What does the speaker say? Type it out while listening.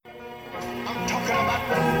talking about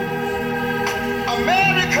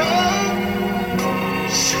America,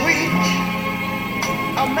 sweet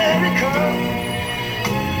America.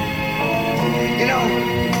 You know,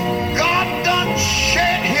 God done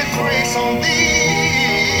shed his grace on thee.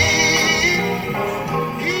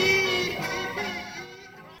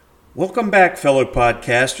 Welcome back, fellow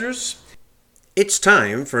podcasters. It's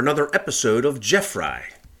time for another episode of Jeffrey,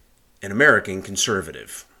 an American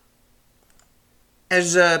conservative.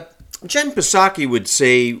 As Jen Psaki would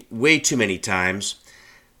say way too many times,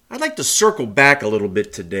 I'd like to circle back a little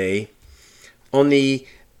bit today on the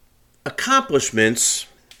accomplishments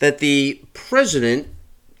that the President,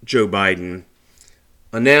 Joe Biden,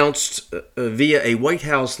 announced via a White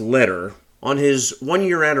House letter on his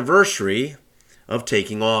one-year anniversary of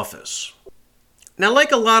taking office. Now,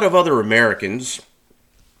 like a lot of other Americans,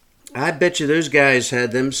 I bet you those guys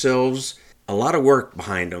had themselves a lot of work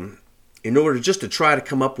behind them in order just to try to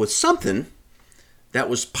come up with something that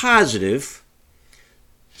was positive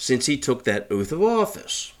since he took that oath of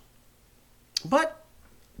office. But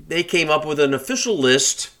they came up with an official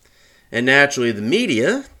list, and naturally the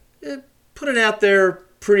media put it out there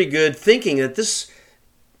pretty good, thinking that this,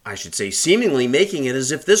 I should say, seemingly making it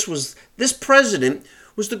as if this president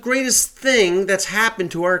was the greatest thing that's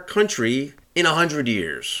happened to our country in 100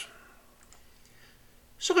 years.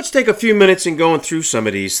 So let's take a few minutes in going through some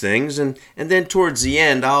of these things, and then towards the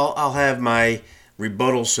end, I'll have my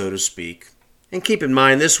rebuttal, so to speak. And keep in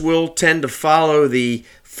mind, this will tend to follow the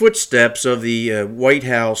footsteps of the White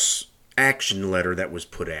House action letter that was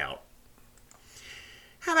put out.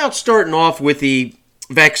 How about starting off with the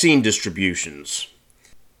vaccine distributions?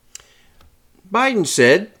 Biden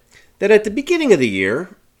said that at the beginning of the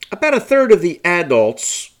year, about a third of the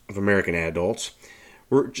adults, of American adults,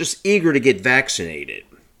 were just eager to get vaccinated.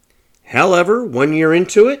 However, 1 year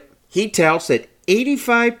into it, he touts that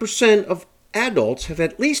 85% of adults have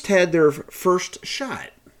at least had their first shot.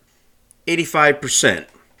 85%.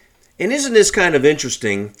 And isn't this kind of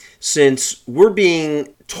interesting, since we're being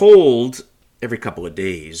told every couple of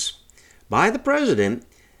days by the president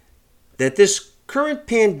that this current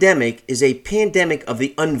pandemic is a pandemic of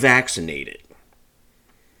the unvaccinated.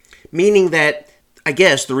 Meaning that, I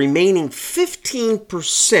guess, the remaining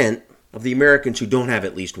 15% of the Americans who don't have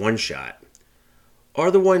at least one shot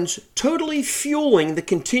are the ones totally fueling the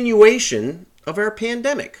continuation of our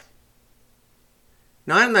pandemic.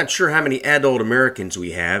 Now, I'm not sure how many adult Americans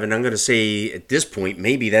we have, and I'm going to say at this point,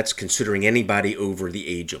 maybe that's considering anybody over the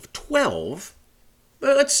age of 12.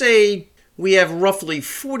 But let's say we have roughly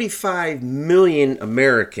 45 million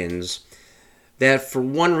Americans that for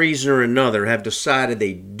one reason or another have decided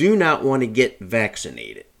they do not want to get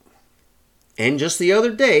vaccinated. And just the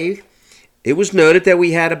other day, it was noted that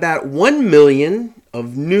we had about 1 million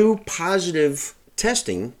of new positive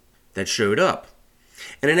testing that showed up.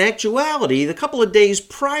 And in actuality, the couple of days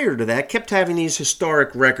prior to that kept having these historic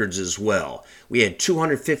records as well. We had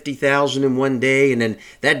 250,000 in one day, and then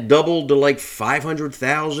that doubled to like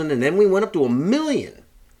 500,000, and then we went up to 1 million.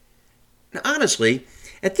 Now, honestly,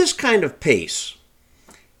 at this kind of pace,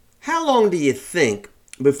 how long do you think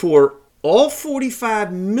before all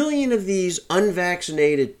 45 million of these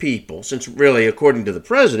unvaccinated people, since really, according to the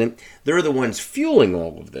president, they're the ones fueling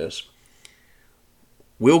all of this,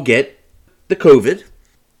 will get the COVID,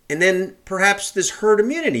 and then perhaps this herd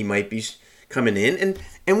immunity might be coming in,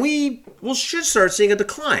 and we should start seeing a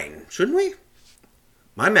decline, shouldn't we?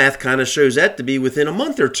 My math kind of shows that to be within a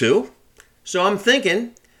month or two. So I'm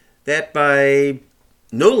thinking that by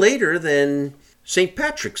no later than St.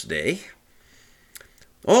 Patrick's Day,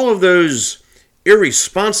 all of those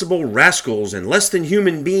irresponsible rascals and less than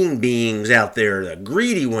human beings out there, the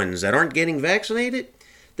greedy ones that aren't getting vaccinated,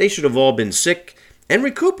 they should have all been sick and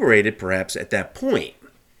recuperated perhaps at that point.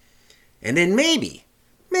 And then maybe,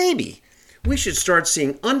 we should start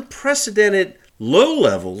seeing unprecedented low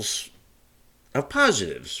levels of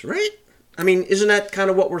positives, right? I mean, isn't that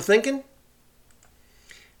kind of what we're thinking?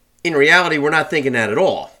 In reality, we're not thinking that at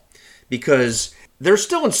all, because they're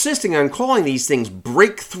still insisting on calling these things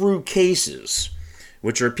breakthrough cases,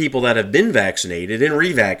 which are people that have been vaccinated and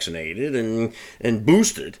revaccinated and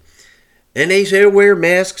boosted. And they say wear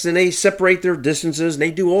masks and they separate their distances and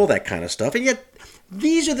they do all that kind of stuff. And yet,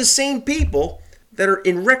 these are the same people that are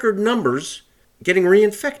in record numbers getting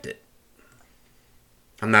reinfected.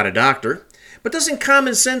 I'm not a doctor, but doesn't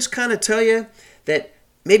common sense kind of tell you that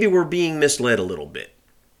maybe we're being misled a little bit?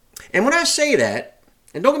 And when I say that,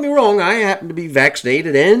 and don't get me wrong, I happen to be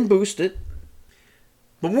vaccinated and boosted,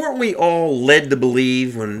 but weren't we all led to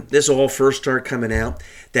believe when this all first started coming out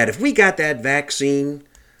that if we got that vaccine,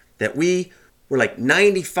 that we were like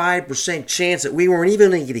 95% chance that we weren't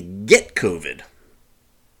even going to get COVID?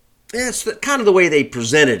 That's kind of the way they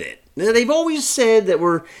presented it. Now, they've always said that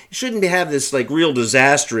we shouldn't have this like real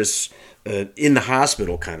disastrous in the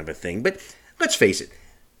hospital kind of a thing. But let's face it,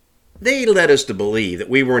 they led us to believe that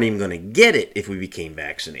we weren't even going to get it if we became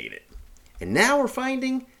vaccinated. And now we're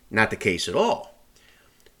finding not the case at all.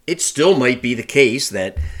 It still might be the case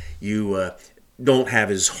that you don't have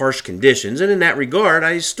as harsh conditions. And in that regard,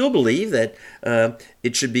 I still believe that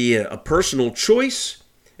it should be a personal choice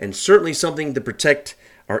and certainly something to protect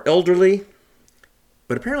our elderly.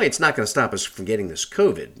 But apparently it's not going to stop us from getting this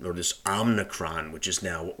COVID or this Omicron, which is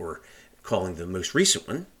now what we're calling the most recent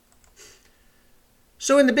one.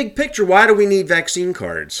 So in the big picture, why do we need vaccine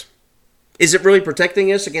cards? Is it really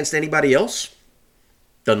protecting us against anybody else?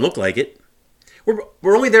 Doesn't look like it.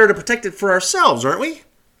 We're only there to protect it for ourselves, aren't we?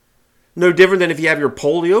 No different than if you have your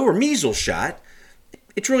polio or measles shot.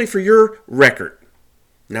 It's really for your record.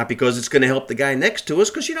 Not because it's going to help the guy next to us,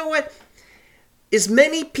 because you know what? As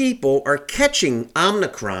many people are catching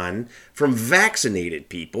Omicron from vaccinated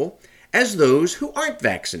people as those who aren't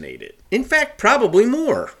vaccinated. In fact, probably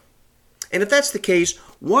more. And if that's the case,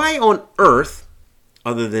 why on earth,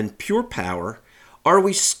 other than pure power, are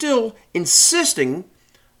we still insisting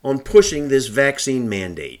on pushing this vaccine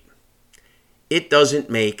mandate? It doesn't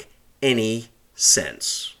make any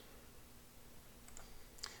sense.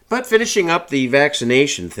 But finishing up the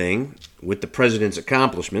vaccination thing with the president's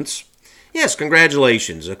accomplishments, yes,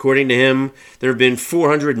 congratulations. According to him, there have been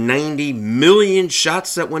 490 million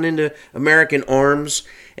shots that went into American arms.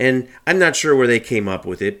 And I'm not sure where they came up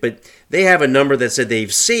with it, but they have a number that said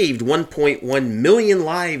they've saved 1.1 million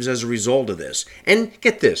lives as a result of this. And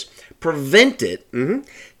get this, prevented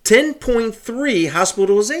 10.3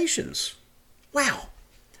 hospitalizations. Wow.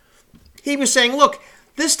 He was saying, look,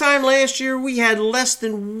 this time last year we had less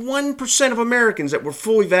than 1% of Americans that were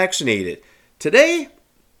fully vaccinated. Today,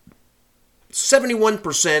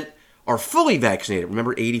 71% are fully vaccinated.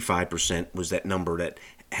 Remember, 85% was that number that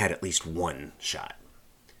had at least one shot.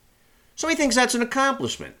 So he thinks that's an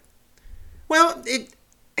accomplishment. Well,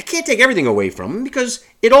 I can't take everything away from him because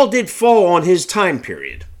it all did fall on his time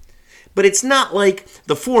period. But it's not like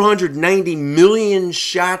the 490 million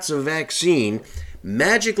shots of vaccine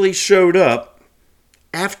magically showed up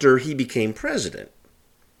after he became president.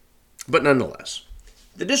 But nonetheless,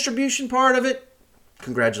 the distribution part of it,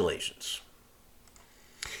 congratulations.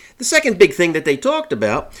 The second big thing that they talked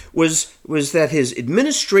about was that his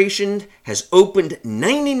administration has opened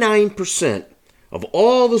 99% of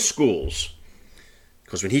all the schools.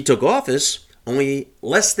 Because when he took office, only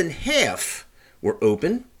less than half were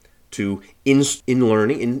open to in-person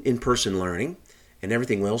learning, and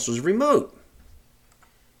everything else was remote.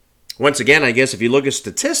 Once again, I guess if you look at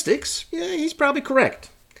statistics, yeah, he's probably correct.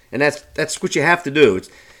 And that's what you have to do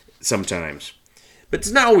sometimes. But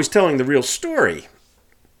it's not always telling the real story.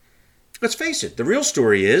 Let's face it, the real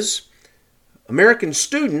story is American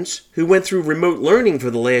students who went through remote learning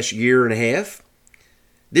for the last year and a half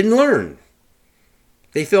didn't learn.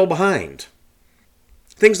 They fell behind.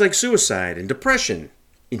 Things like suicide and depression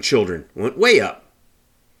in children went way up.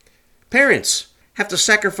 Parents have to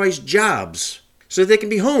sacrifice jobs so they can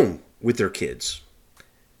be home with their kids.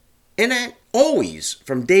 And that always,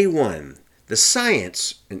 from day one, the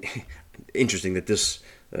science, and interesting that this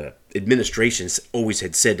administration always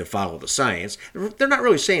had said to follow the science. They're not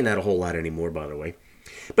really saying that a whole lot anymore, by the way.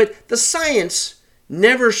 But the science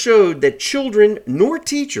never showed that children nor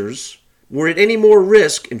teachers were at any more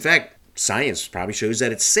risk. In fact, science probably shows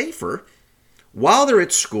that it's safer while they're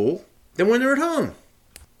at school than when they're at home.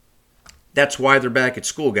 That's why they're back at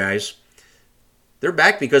school, guys. They're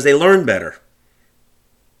back because they learn better.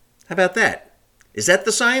 How about that? Is that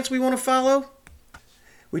the science we want to follow?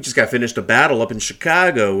 We just got finished a battle up in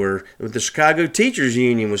Chicago where the Chicago Teachers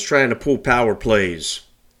Union was trying to pull power plays.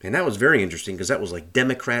 And that was very interesting because that was like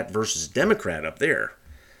Democrat versus Democrat up there.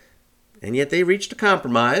 And yet they reached a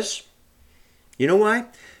compromise. You know why?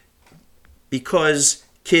 Because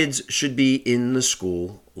kids should be in the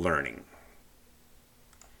school learning.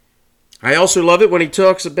 I also love it when he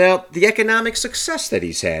talks about the economic success that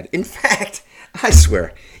he's had. In fact, I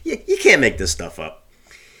swear, you can't make this stuff up.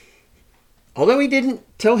 Although he didn't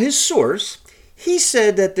tell his source, he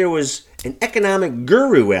said that there was an economic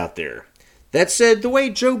guru out there that said the way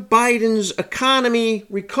Joe Biden's economy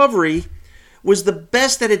recovery was the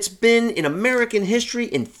best that it's been in American history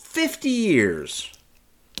in 50 years.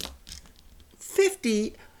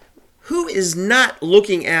 50? Who is not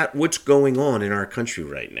looking at what's going on in our country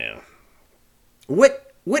right now?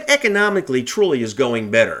 What economically truly is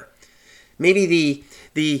going better? Maybe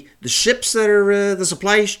the ships that are the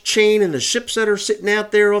supply chain and the ships that are sitting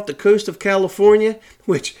out there off the coast of California,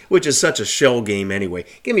 which is such a shell game anyway.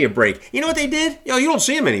 Give me a break. You know what they did? You don't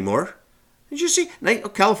see them anymore. Did you see?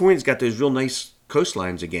 California's got those real nice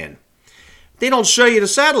coastlines again. They don't show you the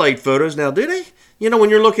satellite photos now, do they? When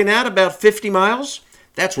you're looking at about 50 miles,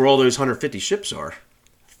 that's where all those 150 ships are.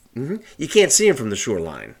 You can't see them from the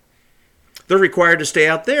shoreline. They're required to stay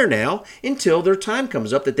out there now until their time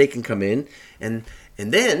comes up that they can come in and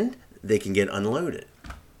then they can get unloaded.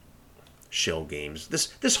 Shell games.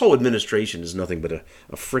 This whole administration is nothing but a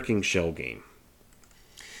freaking shell game.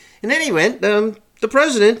 In any event, the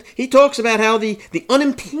president, he talks about how the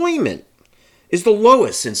unemployment is the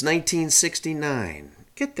lowest since 1969.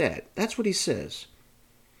 Get that. That's what he says.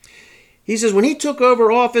 He says when he took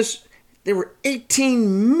over office, there were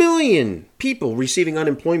 18 million people receiving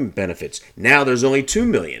unemployment benefits. Now there's only 2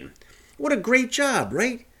 million. What a great job,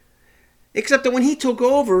 right? Except that when he took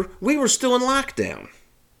over, we were still in lockdown.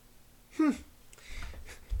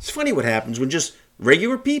 It's funny what happens when just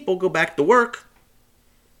regular people go back to work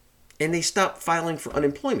and they stop filing for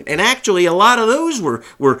unemployment. And actually, a lot of those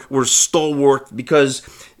were stalwart because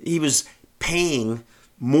he was paying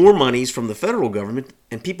more monies from the federal government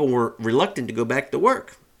and people were reluctant to go back to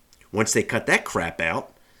work. Once they cut that crap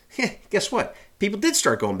out, guess what? People did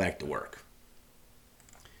start going back to work.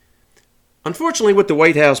 Unfortunately, what the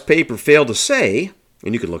White House paper failed to say,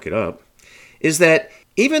 and you can look it up, is that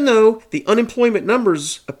even though the unemployment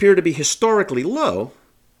numbers appear to be historically low,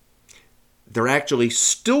 they're actually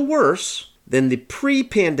still worse than the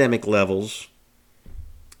pre-pandemic levels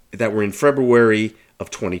that were in February of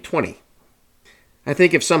 2020. I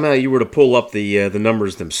think if somehow you were to pull up the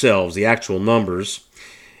numbers themselves, the actual numbers,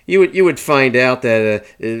 you would find out that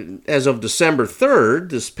as of December 3rd,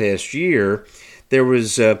 this past year, there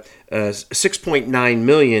was 6.9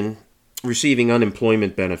 million receiving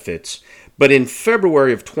unemployment benefits. But in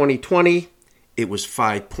February of 2020, it was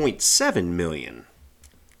 5.7 million.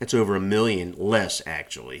 That's over 1 million less,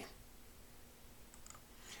 actually.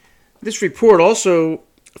 This report also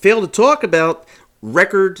failed to talk about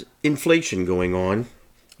record inflation going on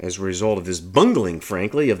as a result of this bungling,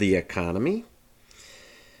 frankly, of the economy.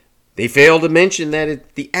 They failed to mention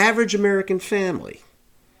that the average American family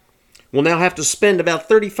will now have to spend about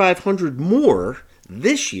 $3,500 more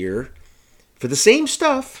this year for the same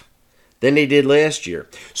stuff than they did last year.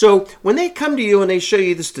 So when they come to you and they show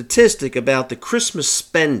you the statistic about the Christmas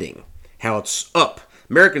spending, how it's up,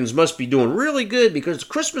 Americans must be doing really good because the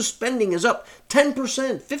Christmas spending is up 10%,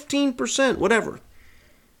 15%, whatever.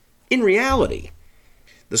 In reality,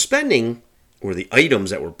 the spending or the items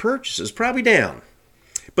that were purchased is probably down.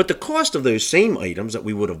 But the cost of those same items that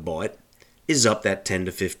we would have bought is up that 10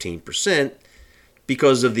 to 15%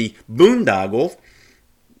 because of the boondoggle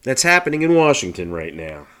that's happening in Washington right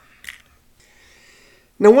now.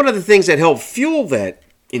 Now, one of the things that helped fuel that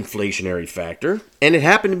inflationary factor, and it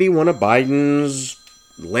happened to be one of Biden's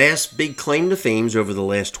last big claim to fame over the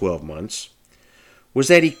last 12 months, was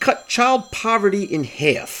that he cut child poverty in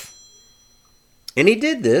half. And he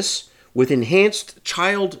did this with enhanced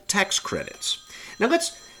child tax credits. Now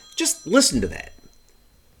let's just listen to that.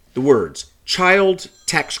 The words, child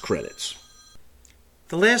tax credits.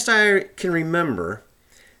 The last I can remember,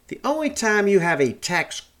 the only time you have a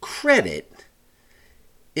tax credit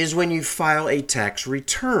is when you file a tax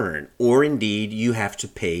return, or indeed you have to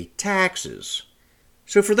pay taxes.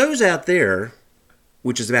 So for those out there,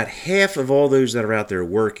 which is about half of all those that are out there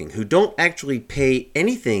working, who don't actually pay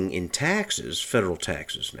anything in taxes, federal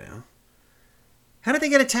taxes now, how did they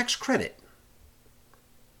get a tax credit?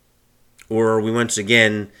 Or are we once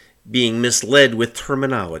again being misled with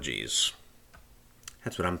terminologies?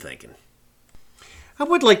 That's what I'm thinking. I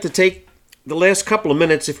would like to take the last couple of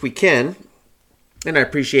minutes, if we can, and I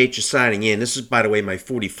appreciate you signing in. This is, by the way, my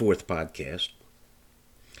 44th podcast.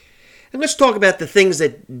 And let's talk about the things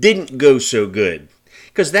that didn't go so good,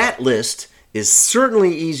 because that list is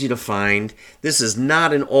certainly easy to find. This is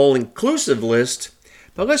not an all-inclusive list,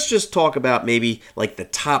 but let's just talk about maybe like the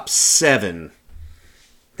top 7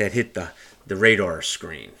 that hit the radar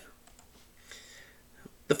screen.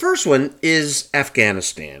 The first one is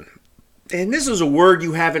Afghanistan. And this is a word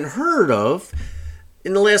you haven't heard of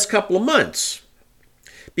in the last couple of months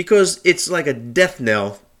because it's like a death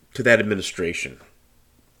knell to that administration.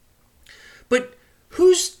 But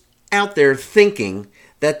who's out there thinking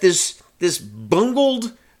that this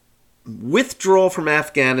bungled withdrawal from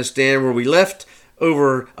Afghanistan, where we left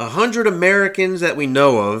over 100 Americans that we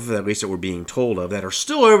know of, at least that we're being told of, that are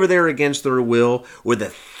still over there against their will, with the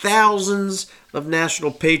thousands of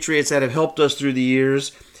national patriots that have helped us through the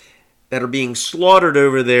years, that are being slaughtered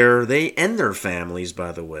over there, they and their families,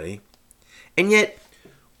 by the way. And yet,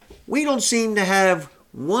 we don't seem to have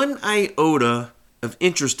one iota of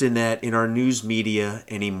interest in that in our news media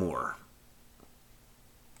anymore.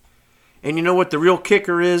 And you know what the real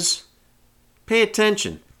kicker is? Pay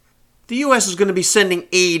attention. The U.S. is going to be sending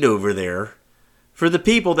aid over there for the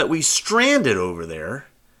people that we stranded over there.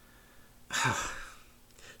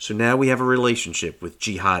 So now we have a relationship with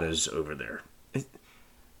jihadis over there.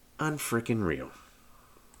 Unfreaking real.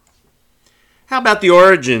 How about the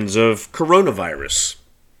origins of coronavirus?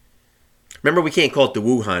 Remember, we can't call it the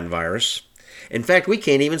Wuhan virus. In fact, we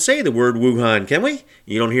can't even say the word Wuhan, can we?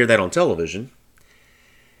 You don't hear that on television.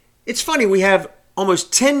 It's funny, we have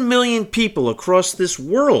almost 10 million people across this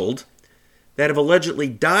world that have allegedly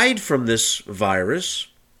died from this virus,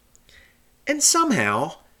 and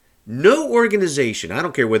somehow no organization, I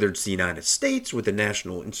don't care whether it's the United States with the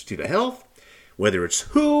National Institute of Health, whether it's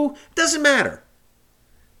WHO, doesn't matter.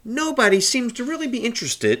 Nobody seems to really be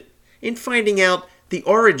interested in finding out the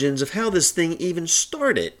origins of how this thing even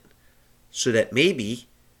started, so that maybe,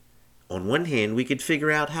 on one hand, we could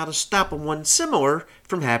figure out how to stop one similar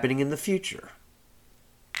from happening in the future.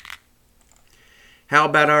 How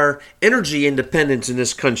about our energy independence in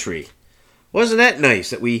this country? Wasn't that nice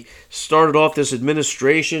that we started off this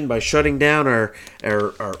administration by shutting down our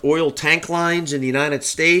oil tank lines in the United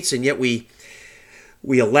States, and yet we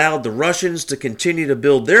allowed the Russians to continue to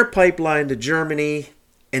build their pipeline to Germany,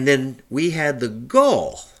 and then we had the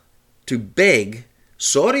gall to beg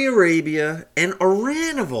Saudi Arabia and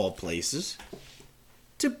Iran, of all places,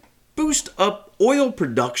 to boost up oil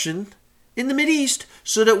production in the Mideast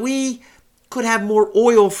so that we could have more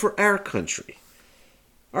oil for our country.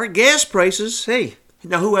 Our gas prices, hey,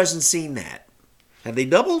 now who hasn't seen that? Have they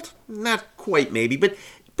doubled? Not quite, maybe, but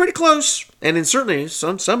pretty close. And in certainly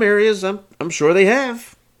some areas, I'm sure they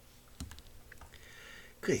have.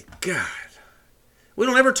 Good God. We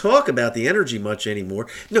don't ever talk about the energy much anymore.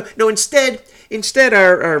 No. Instead,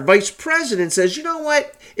 our vice president says, you know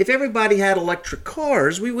what? If everybody had electric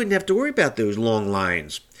cars, we wouldn't have to worry about those long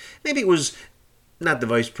lines. Maybe it was not the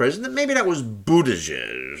vice president. Maybe that was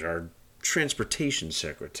Buttigieg, our transportation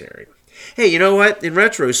secretary. Hey, you know what? In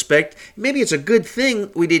retrospect, maybe it's a good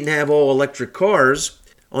thing we didn't have all electric cars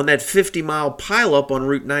on that 50-mile pileup on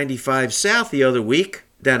Route 95 South the other week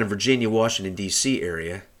down in Virginia, Washington, D.C.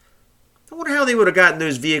 area. I wonder how they would have gotten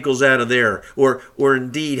those vehicles out of there, or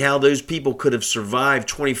indeed how those people could have survived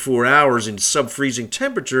 24 hours in sub-freezing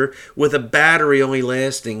temperature with a battery only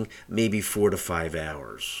lasting maybe 4 to 5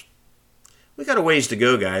 hours. We got a ways to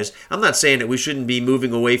go, guys. I'm not saying that we shouldn't be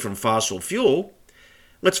moving away from fossil fuel.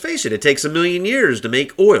 Let's face it, it takes 1 million years to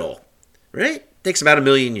make oil, right? It takes about 1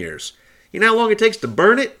 million years. You know how long it takes to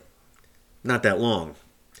burn it? Not that long.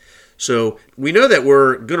 So we know that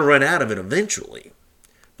we're going to run out of it eventually.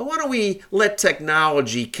 But why don't we let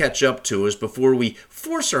technology catch up to us before we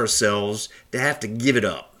force ourselves to have to give it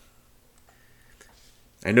up?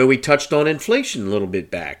 I know we touched on inflation a little bit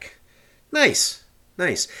back. Nice.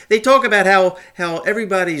 They talk about how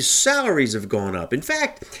everybody's salaries have gone up. In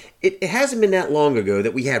fact, it hasn't been that long ago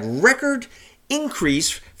that we had record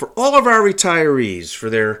increase for all of our retirees for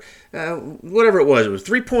their, whatever it was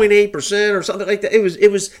 3.8% or something like that.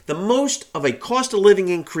 It was the most of a cost of living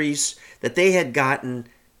increase that they had gotten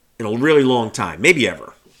in a really long time, maybe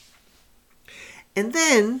ever. And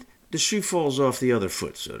then the shoe falls off the other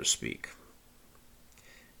foot, so to speak.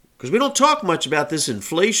 Because we don't talk much about this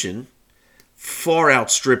inflation far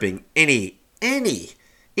outstripping any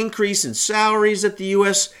increase in salaries that the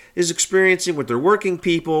U.S. is experiencing with their working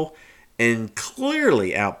people, and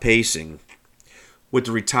clearly outpacing what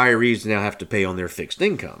the retirees now have to pay on their fixed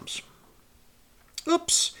incomes.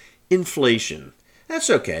 Oops, inflation.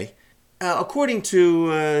 That's okay. According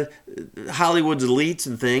to Hollywood's elites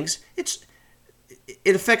and things, it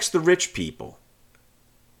affects the rich people.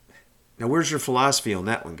 Now, where's your philosophy on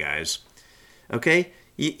that one, guys? Okay?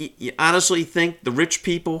 You honestly think the rich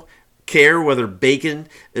people care whether bacon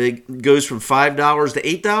goes from $5 to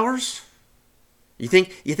 $8? You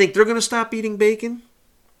think they're going to stop eating bacon?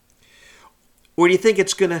 Or do you think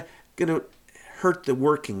it's going to hurt the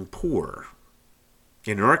working poor?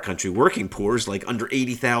 In our country, working poor is like under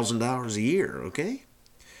 $80,000 a year, okay?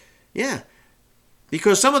 Yeah.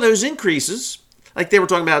 Because some of those increases, like they were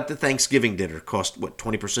talking about the Thanksgiving dinner, cost,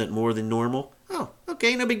 20% more than normal? Oh,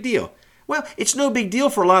 okay, no big deal. Well, it's no big deal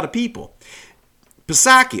for a lot of people.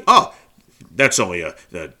 Psaki, that's only a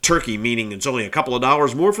turkey, meaning it's only a couple of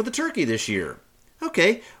dollars more for the turkey this year.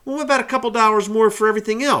 Okay, well, what about a couple dollars more for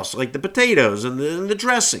everything else, like the potatoes and the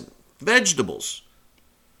dressing, vegetables?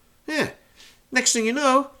 Yeah. Next thing you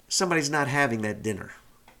know, somebody's not having that dinner.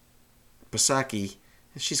 Psaki,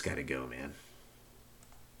 she's got to go, man.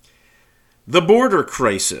 The border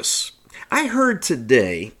crisis. I heard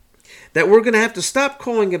today that we're going to have to stop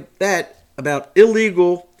calling that about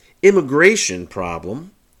illegal immigration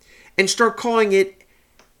problem and start calling it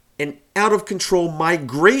an out-of-control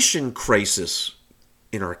migration crisis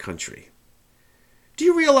in our country. Do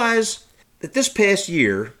you realize that this past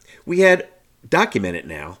year we had, documented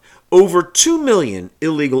now, over 2 million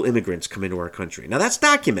illegal immigrants come into our country? Now that's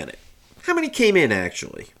documented. How many came in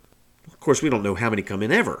actually? Of course, we don't know how many come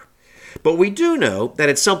in ever. But we do know that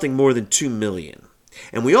it's something more than 2 million.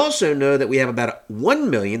 And we also know that we have about 1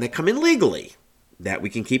 million that come in legally. That we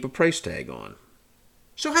can keep a price tag on.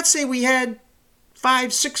 So let's say we had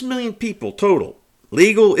 5-6 million people total.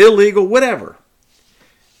 Legal, illegal, whatever.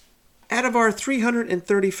 Out of our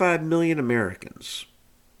 335 million Americans,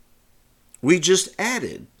 we just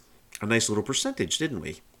added a nice little percentage, didn't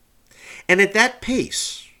we? And at that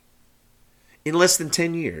pace, in less than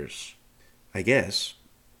 10 years, I guess,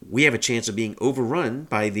 we have a chance of being overrun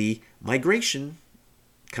by the migration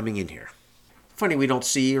coming in here. Funny we don't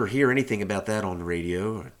see or hear anything about that on the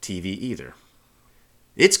radio or TV either.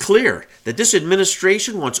 It's clear that this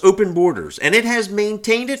administration wants open borders, and it has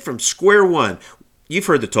maintained it from square one. You've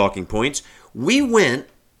heard the talking points. When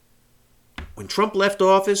Trump left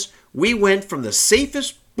office, we went from the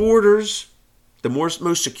safest borders, the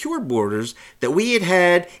most secure borders that we had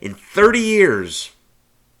had in 30 years.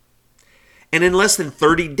 And in less than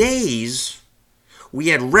 30 days, we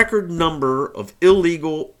had record number of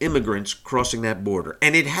illegal immigrants crossing that border.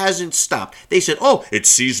 And it hasn't stopped. They said, oh, it's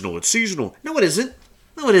seasonal, it's seasonal. No, it isn't.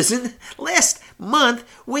 No, it isn't. Last month,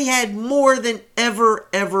 we had more than ever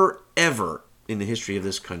in the history of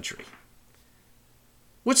this country.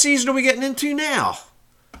 What season are we getting into now?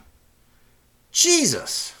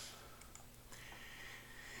 Jesus.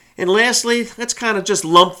 And lastly, let's kind of just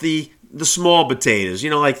lump the small potatoes,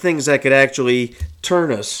 like things that could actually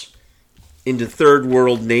turn us into third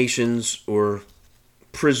world nations or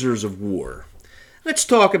prisoners of war. Let's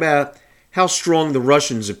talk about how strong the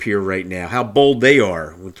Russians appear right now, how bold they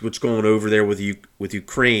are with what's going over there with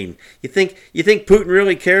Ukraine. You think Putin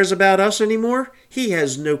really cares about us anymore? He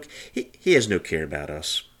has no care about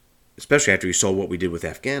us, especially after he saw what we did with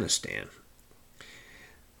Afghanistan.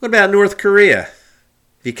 What about North Korea?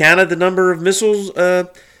 Have you counted the number of missiles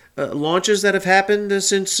launches that have happened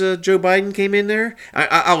since Joe Biden came in there?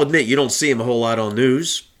 I'll admit you don't see them a whole lot on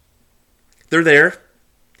news. They're there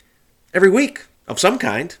every week of some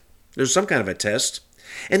kind. There's some kind of a test.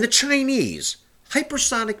 And the Chinese,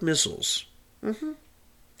 hypersonic missiles. You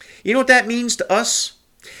know what that means to us?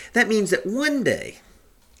 That means that one day,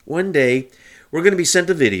 we're going to be sent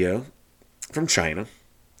a video from China,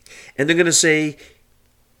 and they're going to say,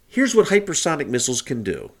 here's what hypersonic missiles can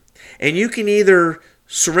do. And you can either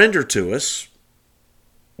surrender to us,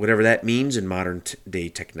 whatever that means in modern day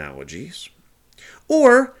technologies,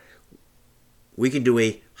 or we can do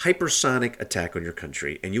a hypersonic attack on your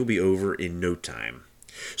country, and you'll be over in no time.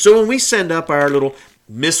 So when we send up our little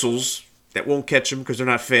missiles that won't catch them because they're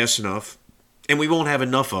not fast enough, and we won't have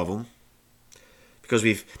enough of them, because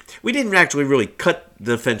we didn't actually really cut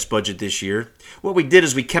the defense budget this year. What we did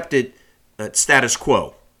is we kept it status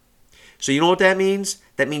quo. So you know what that means?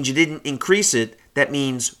 That means you didn't increase it. That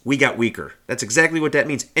means we got weaker. That's exactly what that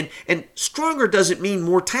means. And stronger doesn't mean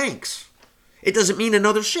more tanks. It doesn't mean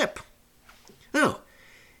another ship. No.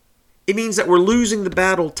 It means that we're losing the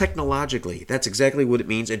battle technologically. That's exactly what it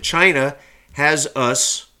means. And China has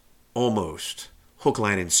us almost hook,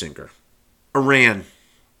 line, and sinker. Iran.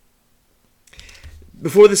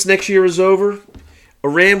 Before this next year is over,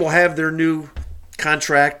 Iran will have their new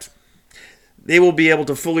contract. They will be able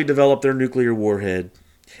to fully develop their nuclear warhead.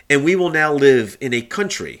 And we will now live in a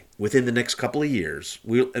country within the next couple of years.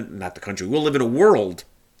 We'll live in a world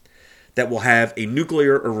that will have a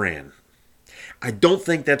nuclear Iran. I don't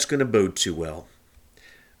think that's going to bode too well.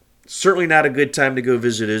 Certainly not a good time to go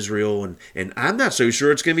visit Israel, and I'm not so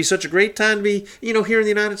sure it's going to be such a great time to be, here in the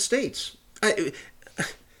United States.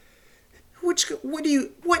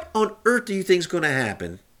 What on earth do you think is going to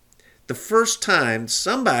happen the first time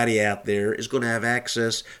somebody out there is going to have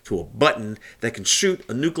access to a button that can shoot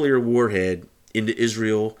a nuclear warhead into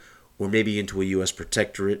Israel or maybe into a U.S.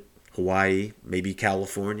 protectorate, Hawaii, maybe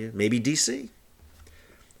California, maybe D.C.?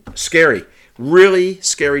 Scary. Really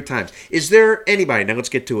scary times. Is there anybody, now let's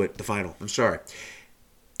get to it, the final, I'm sorry.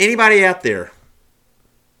 Anybody out there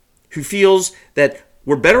who feels that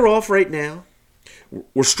we're better off right now,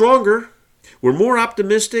 we're stronger, we're more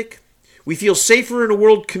optimistic, we feel safer in a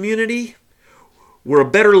world community, we're a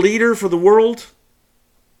better leader for the world?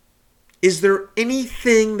 Is there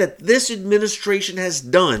anything that this administration has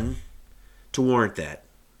done to warrant that.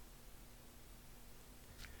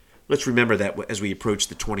 Let's remember that as we approach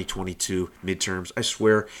the 2022 midterms. I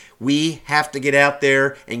swear, we have to get out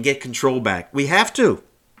there and get control back. We have to.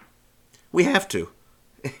 We have to.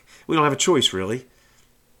 We don't have a choice, really.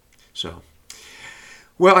 So,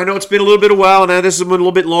 well, I know it's been a little bit of a while now. This has been a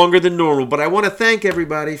little bit longer than normal, but I want to thank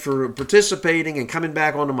everybody for participating and coming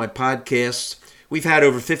back onto my podcast. We've had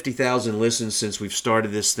over 50,000 listens since we've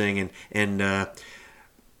started this thing, and I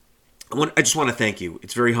just want to thank you.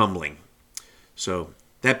 It's very humbling. So,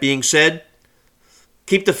 that being said,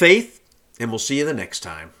 keep the faith, and we'll see you the next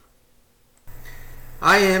time.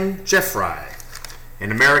 I am Jeff Fry,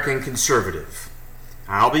 an American conservative.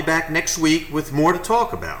 I'll be back next week with more to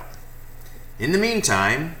talk about. In the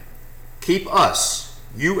meantime, keep us,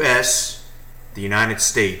 U.S., the United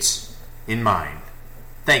States, in mind.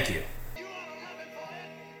 Thank you.